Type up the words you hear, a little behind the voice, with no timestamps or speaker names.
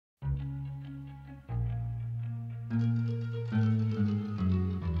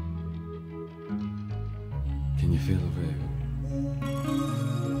feel it, baby?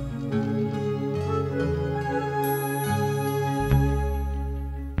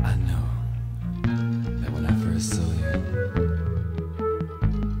 I know that when I first saw you,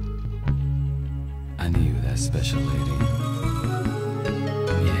 I knew you were that special lady.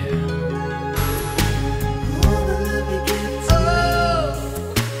 Yeah. All the love you give to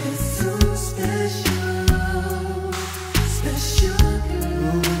me is so special, special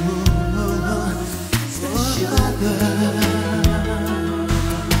girl, special girl.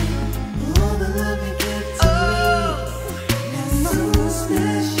 All the love you give to me is so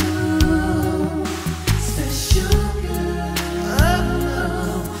special, special girl,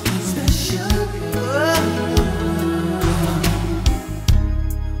 special girl.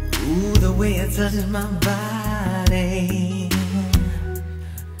 Ooh, the way it touches my body,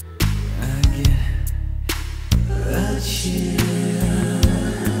 I get a chill.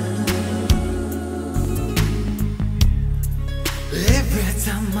 Every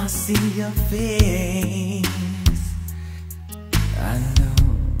time I see your face, I know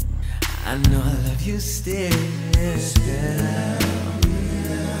I love you still.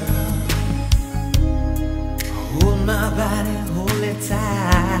 Hold my body, hold it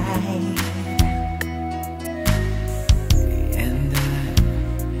tight, and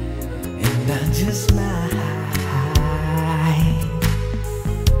I just might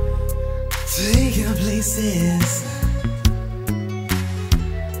take you places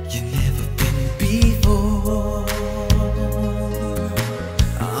you've never been before.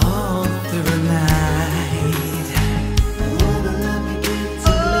 All through the night, all the love you give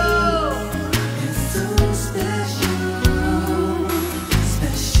to me is so special,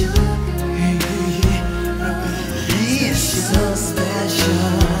 special girl. It's so special.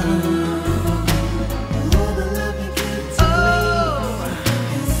 All the love you give to me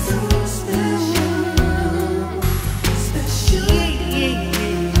is so special, special,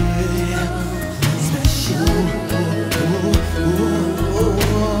 special.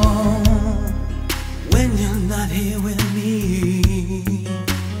 When you're not here with me,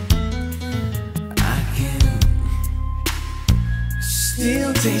 I can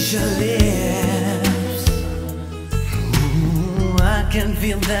still taste your lips. Ooh, I can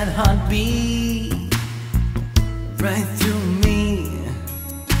feel that heartbeat right through me.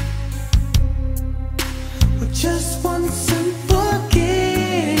 With just one simple kiss,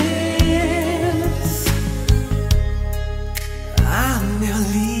 I'll never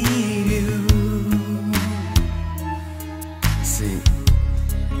leave you. See,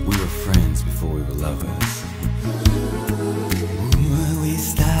 we were friends before we were lovers. Ooh, we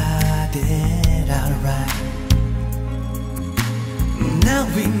started out right. Now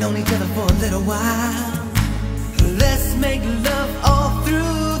we've known each other for a little while. Let's make love all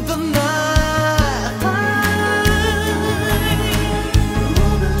through the night.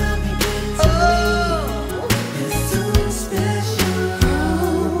 All the love you give to me is so special,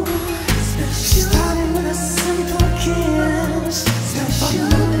 special. Starting with a simple kiss, special.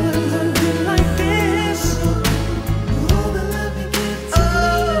 Like this. All the love you give to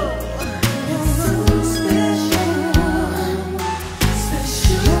me is so special,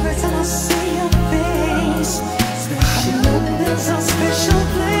 special. Every time I see your face, I know that it's a special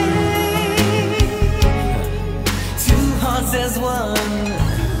place. Two hearts as one,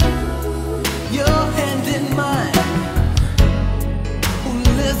 your hand in mine. Ooh,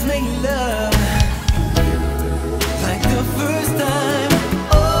 let's make love.